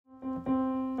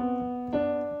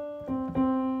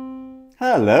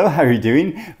Hello, how are you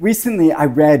doing? Recently I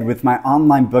read with my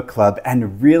online book club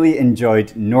and really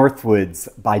enjoyed Northwoods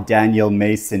by Daniel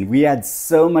Mason. We had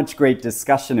so much great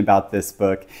discussion about this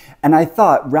book, and I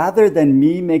thought rather than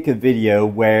me make a video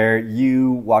where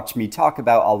you watch me talk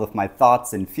about all of my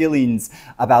thoughts and feelings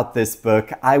about this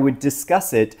book, I would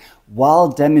discuss it while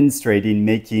demonstrating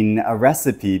making a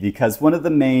recipe, because one of the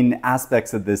main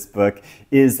aspects of this book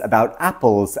is about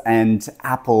apples and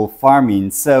apple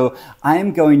farming. So I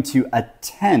am going to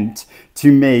attempt to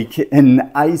make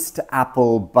an iced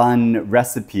apple bun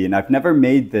recipe, and I've never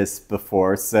made this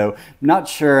before, so I'm not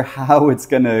sure how it's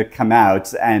gonna come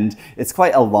out. And it's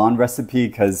quite a long recipe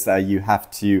because you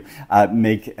have to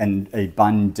make a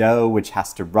bun dough which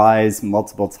has to rise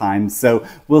multiple times. So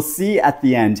we'll see at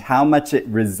the end how much it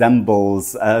resembles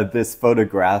this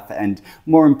photograph, and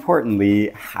more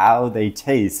importantly how they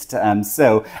taste.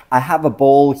 So I have a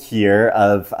bowl here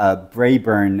of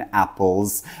Braeburn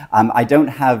apples. I don't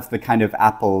have the kind of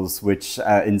apples which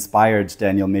inspired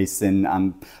Daniel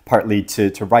Mason partly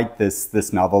to write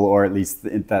this novel, or at least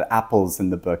the apples in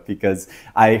the book, because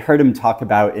I heard him talk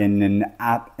about in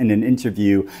an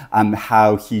interview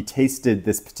how he tasted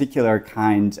this particular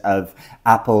kind of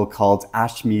apple called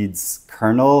Ashmead's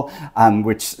kernel,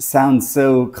 which sounds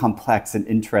so complex and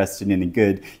interesting and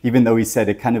good, even though he said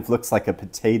it kind of looks like a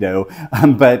potato.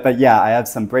 But yeah, I have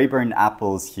some Braeburn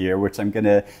apples here, which I'm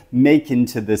gonna make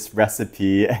into this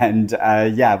recipe, and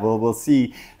yeah, we'll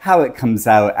see how it comes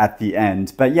out at the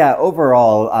end. But yeah,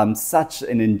 overall, such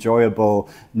an enjoyable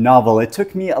novel. It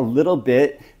took me a little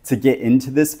bit to get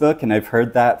into this book, and I've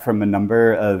heard that from a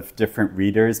number of different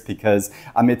readers, because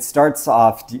it starts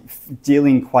off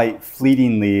dealing quite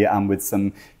fleetingly with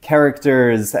some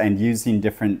characters and using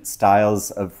different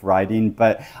styles of writing,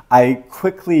 but I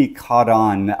quickly caught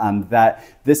on that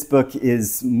this book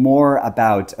is more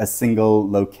about a single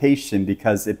location,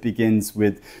 because it begins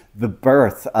with the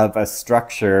birth of a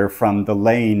structure from the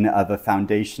laying of a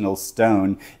foundational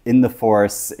stone in the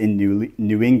forests in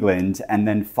New England, and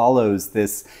then follows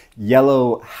this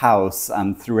yellow house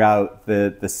throughout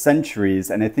the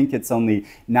centuries. And I think it's only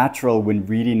natural when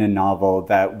reading a novel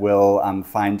that we'll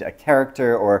find a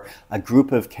character or a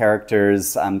group of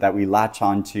characters that we latch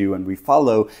onto, and we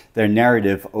follow their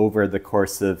narrative over the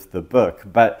course of the book.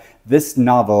 But this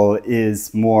novel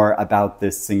is more about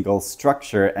this single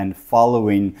structure and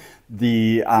following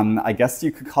the, I guess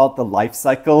you could call it the life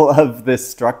cycle of this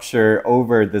structure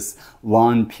over this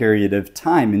long period of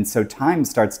time. And so time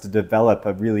starts to develop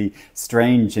a really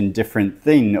strange and different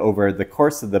thing over the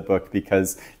course of the book,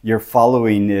 because you're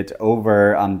following it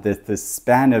over this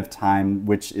span of time,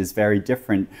 which is very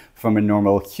different from a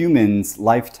normal human's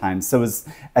lifetime. So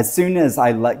as soon as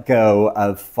I let go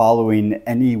of following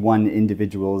any one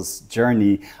individual's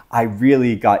journey, I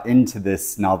really got into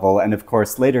this novel. And of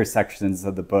course, later sections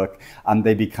of the book,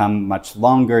 they become much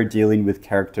longer, dealing with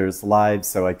characters' lives,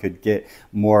 so I could get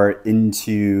more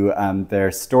into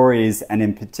their stories, and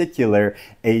in particular,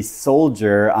 a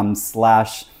soldier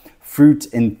slash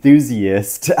fruit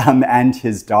enthusiast and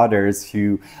his daughters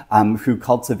who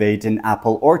cultivate an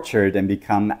apple orchard and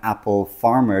become apple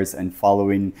farmers, and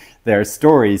following their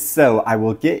stories. So I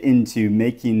will get into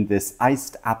making this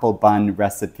iced apple bun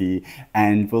recipe,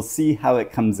 and we'll see how it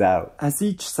comes out. As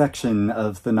each section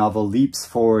of the novel leaps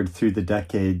forward through the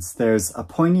decades, there's a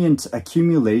poignant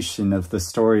accumulation of the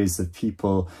stories of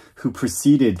people who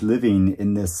preceded living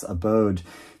in this abode.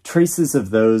 Traces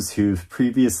of those who've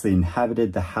previously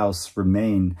inhabited the house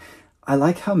remain. I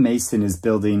like how Mason is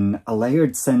building a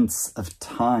layered sense of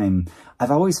time.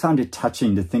 I've always found it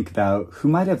touching to think about who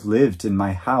might have lived in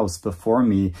my house before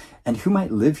me, and who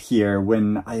might live here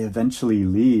when I eventually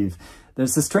leave.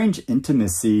 There's a strange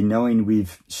intimacy knowing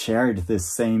we've shared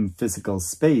this same physical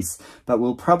space, but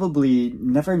we'll probably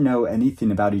never know anything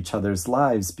about each other's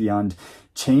lives beyond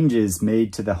changes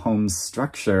made to the home's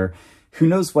structure. Who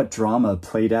knows what drama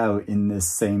played out in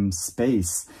this same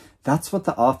space? That's what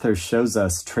the author shows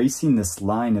us, tracing this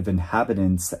line of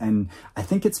inhabitants, and I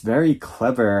think it's very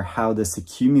clever how this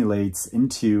accumulates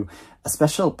into a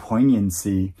special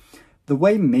poignancy. The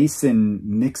way Mason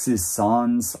mixes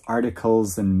songs,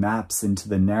 articles, and maps into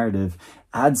the narrative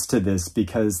adds to this,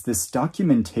 because this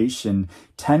documentation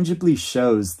tangibly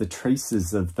shows the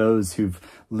traces of those who've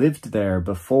lived there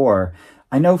before.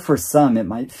 I know for some it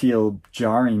might feel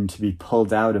jarring to be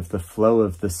pulled out of the flow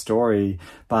of the story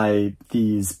by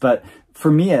these, but for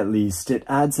me at least, it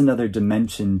adds another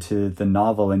dimension to the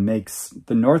novel and makes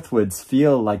the Northwoods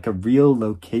feel like a real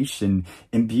location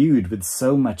imbued with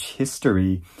so much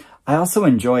history. I also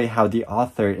enjoy how the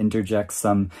author interjects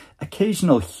some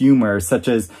occasional humor, such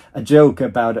as a joke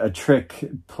about a trick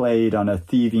played on a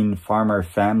thieving farmer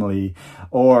family,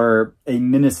 or a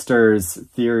minister's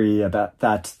theory about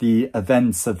that the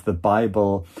events of the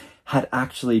Bible had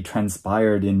actually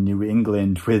transpired in New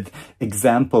England, with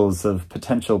examples of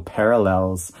potential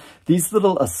parallels. These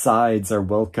little asides are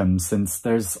welcome since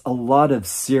there's a lot of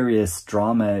serious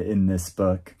drama in this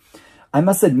book. I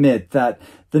must admit that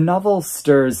the novel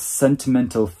stirs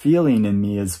sentimental feeling in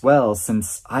me as well,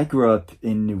 since I grew up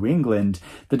in New England.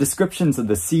 The descriptions of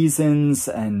the seasons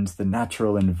and the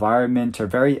natural environment are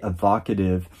very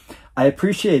evocative. I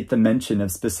appreciate the mention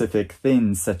of specific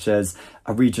things such as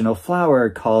a regional flower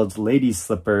called lady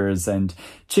slippers and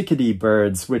chickadee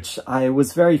birds, which I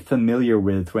was very familiar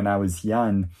with when I was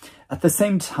young. At the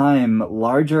same time,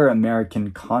 larger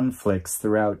American conflicts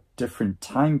throughout different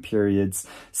time periods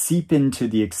seep into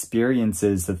the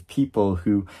experiences of people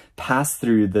who pass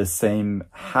through the same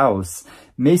house.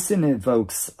 Mason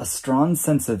evokes a strong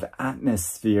sense of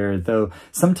atmosphere, though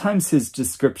sometimes his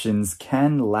descriptions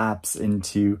can lapse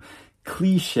into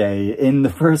cliché. In the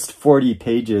first 40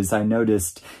 pages, I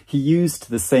noticed he used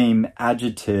the same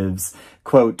adjectives,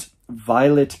 quote,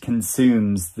 "Violet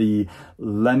consumes the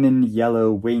lemon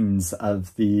yellow wings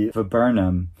of the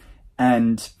viburnum,"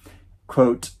 and,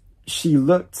 quote, "She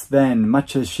looked then,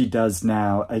 much as she does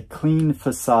now, a clean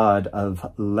facade of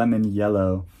lemon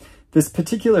yellow." This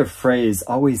particular phrase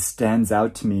always stands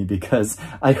out to me because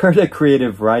I heard a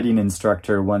creative writing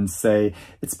instructor once say,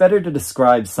 it's better to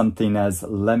describe something as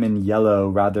lemon yellow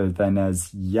rather than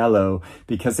as yellow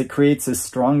because it creates a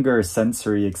stronger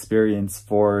sensory experience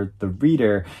for the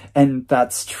reader. And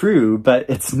that's true, but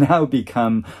it's now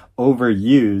become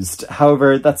overused.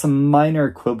 However, that's a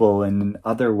minor quibble in an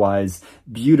otherwise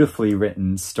beautifully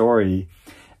written story.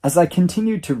 As I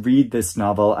continued to read this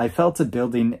novel, I felt a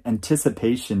building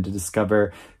anticipation to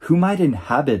discover who might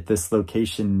inhabit this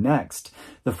location next.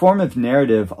 The form of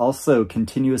narrative also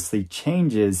continuously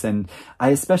changes, and I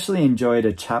especially enjoyed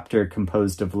a chapter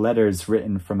composed of letters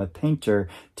written from a painter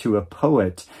to a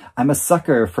poet. I'm a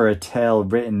sucker for a tale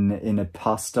written in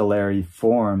epistolary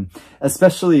form,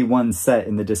 especially one set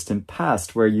in the distant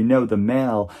past where you know the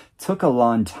mail took a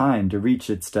long time to reach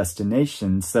its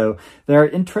destination, so there are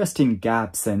interesting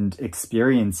gaps and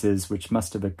experiences which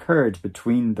must have occurred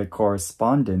between the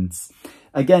correspondence.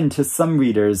 Again, to some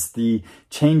readers, the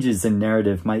changes in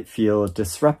narrative might feel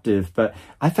disruptive, but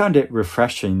I found it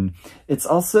refreshing. It's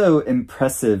also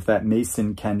impressive that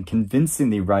Mason can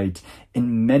convincingly write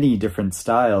in many different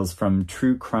styles, from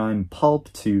true crime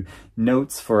pulp to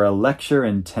notes for a lecture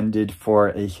intended for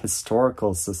a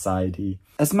historical society.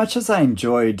 As much as I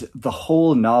enjoyed the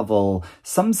whole novel,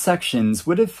 some sections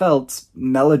would have felt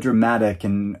melodramatic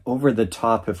and over the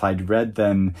top if I'd read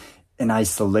them in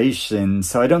isolation,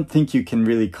 so I don't think you can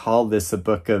really call this a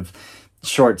book of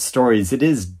short stories. It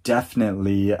is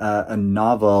definitely a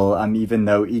novel, even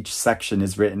though each section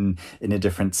is written in a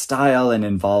different style and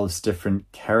involves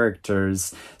different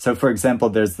characters. So for example,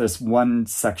 there's this one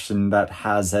section that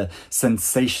has a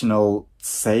sensational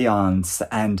seance,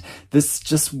 and this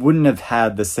just wouldn't have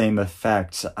had the same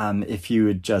effect if you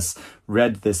had just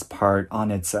read this part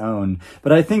on its own.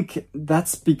 But I think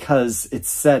that's because it's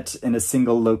set in a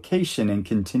single location and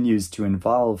continues to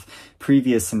involve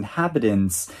previous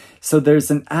inhabitants. So there's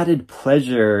an added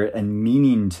pleasure and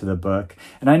meaning to the book.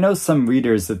 And I know some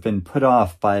readers have been put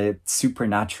off by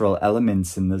supernatural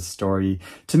elements in this story.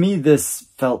 To me, this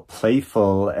felt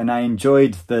playful, and I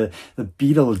enjoyed the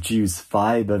Beetlejuice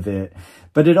vibe of it.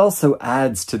 But it also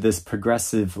adds to this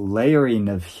progressive layering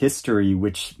of history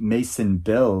which Mason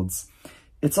builds.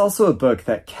 It's also a book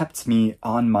that kept me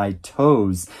on my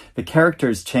toes. The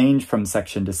characters change from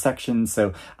section to section,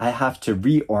 so I have to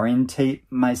reorientate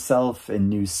myself in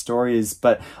new stories,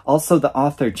 but also the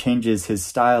author changes his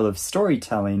style of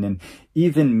storytelling and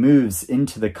even moves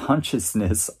into the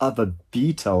consciousness of a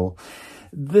beetle.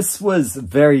 This was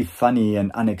very funny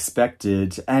and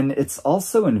unexpected, and it's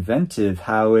also inventive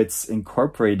how it's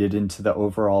incorporated into the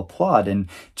overall plot and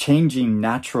changing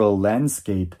natural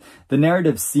landscape. The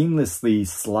narrative seamlessly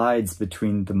slides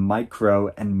between the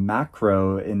micro and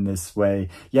macro in this way,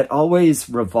 yet always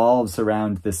revolves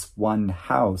around this one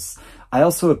house. I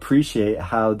also appreciate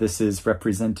how this is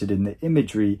represented in the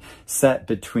imagery set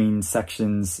between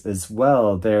sections as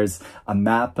well. There's a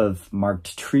map of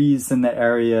marked trees in the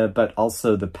area, but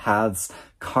also the paths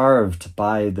carved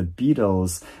by the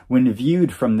beetles. When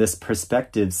viewed from this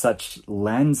perspective, such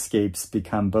landscapes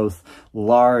become both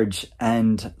large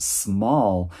and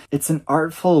small. It's an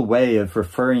artful way of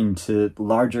referring to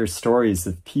larger stories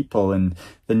of people and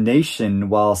the nation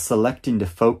while selecting to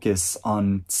focus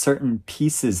on certain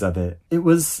pieces of it. It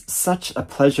was such a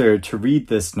pleasure to read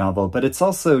this novel, but it's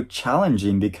also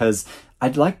challenging because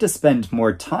I'd like to spend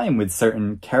more time with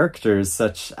certain characters,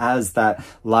 such as that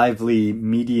lively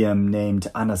medium named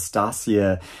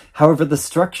Anastasia. However, the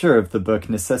structure of the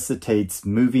book necessitates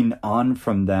moving on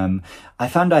from them. I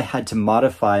found I had to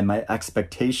modify my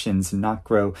expectations and not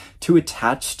grow too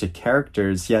attached to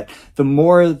characters, yet the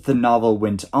more the novel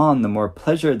went on, the more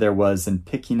pleasure there was in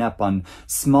picking up on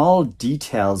small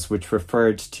details which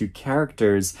referred to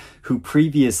characters who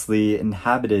previously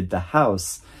inhabited the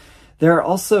house. There are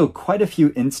also quite a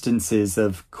few instances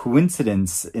of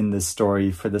coincidence in this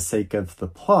story for the sake of the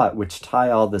plot, which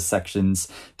tie all the sections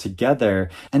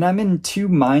together. And I'm in two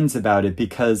minds about it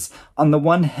because, on the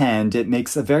one hand, it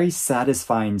makes a very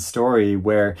satisfying story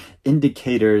where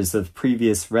indicators of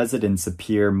previous residents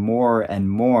appear more and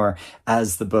more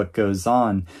as the book goes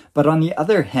on. But on the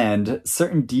other hand,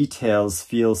 certain details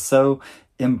feel so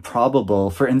improbable.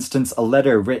 For instance, a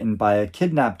letter written by a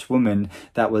kidnapped woman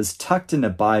that was tucked in a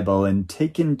Bible and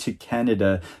taken to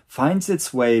Canada finds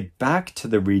its way back to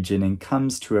the region and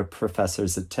comes to a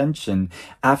professor's attention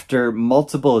after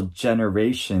multiple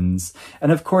generations.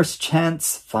 And of course,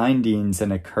 chance findings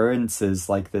and occurrences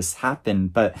like this happen,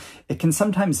 but it can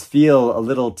sometimes feel a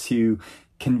little too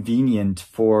convenient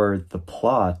for the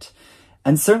plot.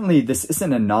 And certainly this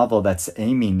isn't a novel that's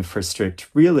aiming for strict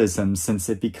realism, since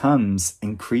it becomes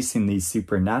increasingly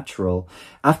supernatural.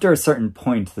 After a certain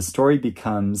point, the story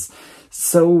becomes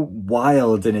so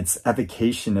wild in its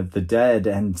evocation of the dead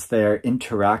and their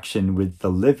interaction with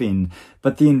the living,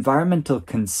 but the environmental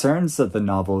concerns of the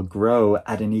novel grow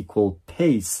at an equal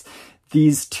pace.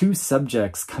 These two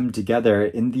subjects come together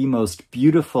in the most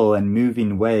beautiful and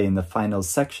moving way in the final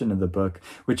section of the book,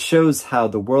 which shows how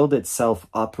the world itself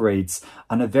operates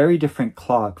on a very different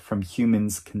clock from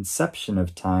humans' conception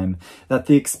of time, that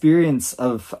the experience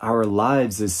of our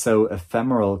lives is so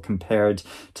ephemeral compared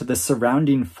to the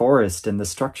surrounding forest and the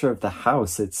structure of the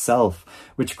house itself,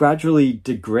 which gradually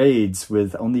degrades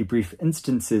with only brief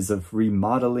instances of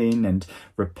remodeling and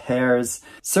repairs.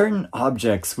 Certain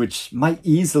objects which might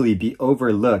easily be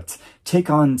overlooked take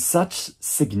on such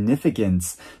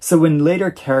significance. So when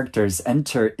later characters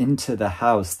enter into the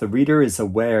house, the reader is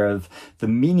aware of the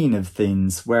meaning of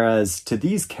things, whereas to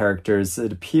these characters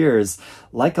it appears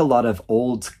like a lot of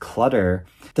old clutter.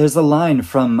 There's a line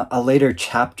from a later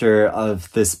chapter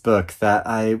of this book that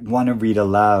I want to read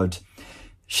aloud.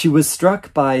 She was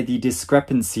struck by the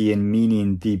discrepancy in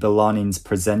meaning the belongings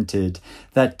presented,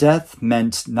 that death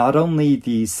meant not only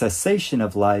the cessation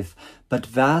of life, but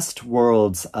vast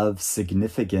worlds of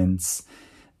significance.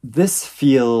 This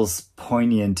feels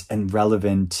poignant and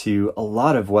relevant to a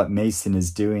lot of what Mason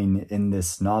is doing in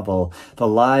this novel. The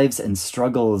lives and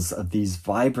struggles of these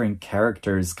vibrant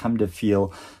characters come to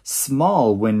feel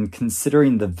small when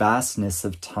considering the vastness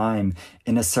of time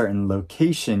in a certain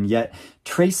location, yet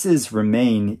traces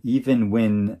remain even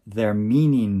when their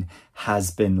meaning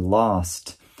has been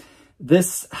lost.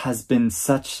 This has been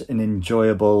such an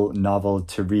enjoyable novel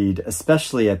to read,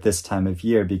 especially at this time of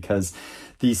year, because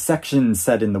the sections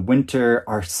set in the winter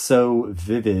are so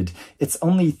vivid. It's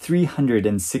only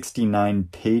 369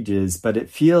 pages, but it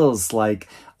feels like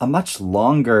a much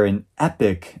longer and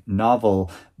epic novel,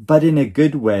 but in a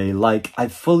good way, like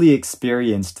I've fully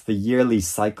experienced the yearly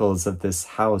cycles of this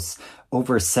house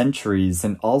over centuries,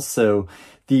 and also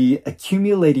the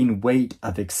accumulating weight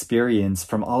of experience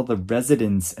from all the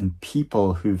residents and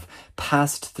people who've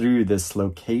passed through this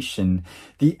location.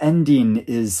 The ending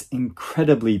is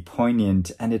incredibly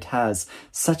poignant, and it has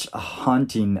such a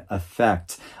haunting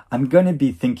effect. I'm going to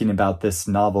be thinking about this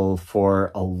novel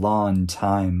for a long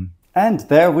time. And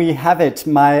there we have it,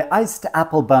 my iced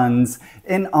apple buns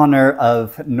in honor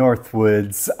of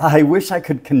Northwoods. I wish I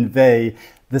could convey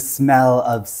the smell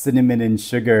of cinnamon and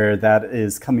sugar that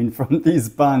is coming from these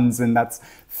buns, and that's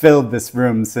filled this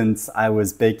room since I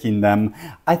was baking them.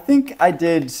 I think I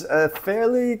did a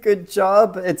fairly good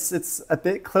job. It's a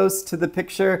bit close to the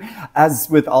picture. As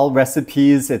with all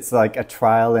recipes, it's like a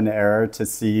trial and error to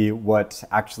see what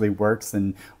actually works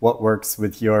and what works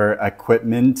with your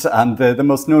equipment. The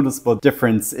most noticeable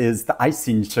difference is the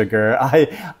icing sugar.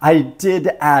 I did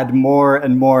add more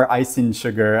and more icing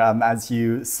sugar, as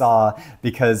you saw,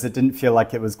 because because it didn't feel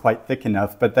like it was quite thick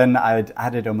enough. But then I'd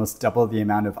added almost double the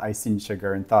amount of icing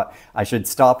sugar and thought I should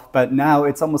stop. But now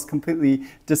it's almost completely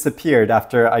disappeared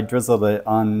after I drizzled it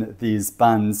on these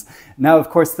buns. Now,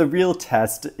 of course, the real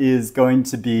test is going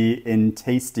to be in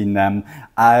tasting them.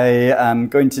 I am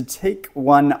going to take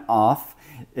one off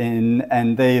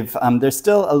and they're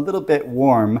still a little bit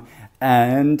warm,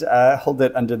 and hold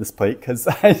it under this plate because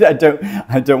I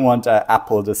don't want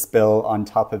apple to spill on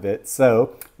top of it.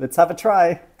 So let's have a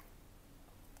try.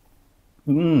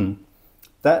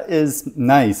 That is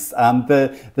nice.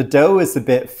 The dough is a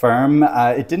bit firm.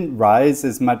 It didn't rise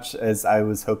as much as I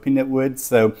was hoping it would,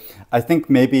 so I think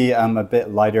maybe a bit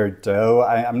lighter dough.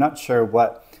 I'm not sure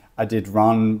what I did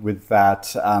wrong with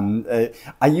that.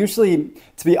 I usually,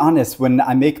 to be honest, when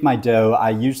I make my dough,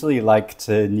 I usually like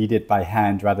to knead it by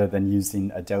hand rather than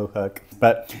using a dough hook.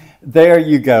 But there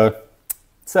you go.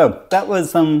 So that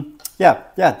was, yeah,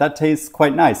 that tastes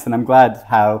quite nice, and I'm glad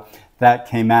how that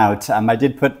came out. I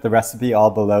did put the recipe all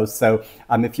below, so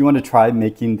if you want to try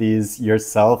making these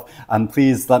yourself,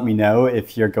 please let me know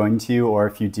if you're going to, or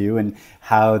if you do, and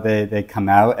how they come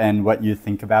out and what you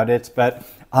think about it. But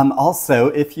also,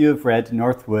 if you have read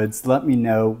Northwoods, let me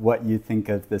know what you think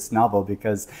of this novel,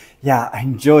 because yeah, I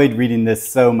enjoyed reading this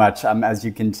so much. As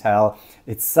you can tell,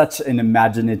 it's such an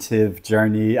imaginative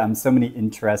journey, so many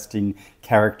interesting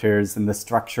characters, and the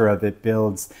structure of it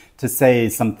builds to say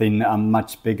something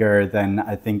much bigger than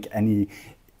I think any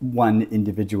one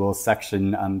individual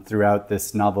section throughout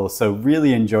this novel. So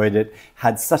really enjoyed it,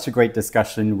 had such a great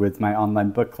discussion with my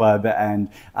online book club, and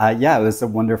yeah, it was a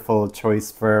wonderful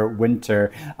choice for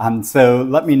winter. So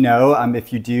let me know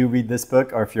if you do read this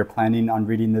book, or if you're planning on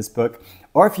reading this book,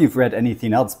 or if you've read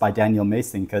anything else by Daniel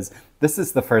Mason, because this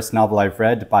is the first novel I've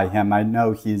read by him. I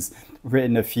know he's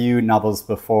written a few novels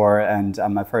before, and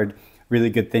I've heard really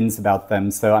good things about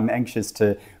them. So I'm anxious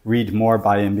to read more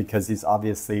by him because he's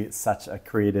obviously such a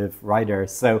creative writer.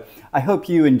 So I hope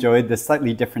you enjoyed this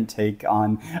slightly different take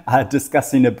on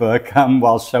discussing a book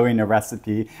while showing a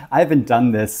recipe. I haven't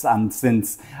done this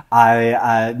since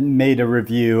I made a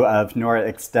review of Nora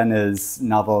Extena's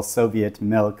novel Soviet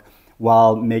Milk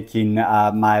while making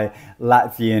my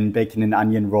Latvian bacon and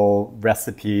onion roll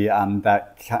recipe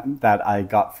that I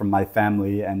got from my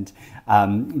family, and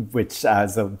which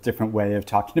is a different way of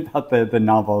talking about the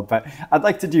novel. But I'd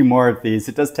like to do more of these.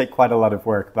 It does take quite a lot of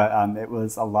work, but it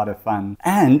was a lot of fun.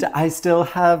 And I still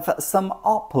have some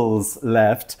apples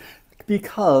left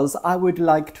because I would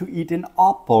like to eat an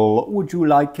apple. Would you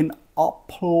like an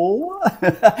apple?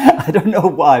 I don't know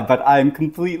why, but I'm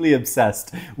completely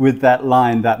obsessed with that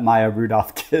line that Maya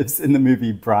Rudolph gives in the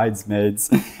movie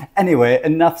Bridesmaids. Anyway,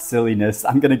 enough silliness.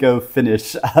 I'm gonna go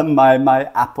finish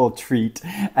my apple treat,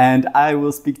 and I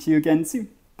will speak to you again soon.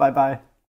 Bye bye.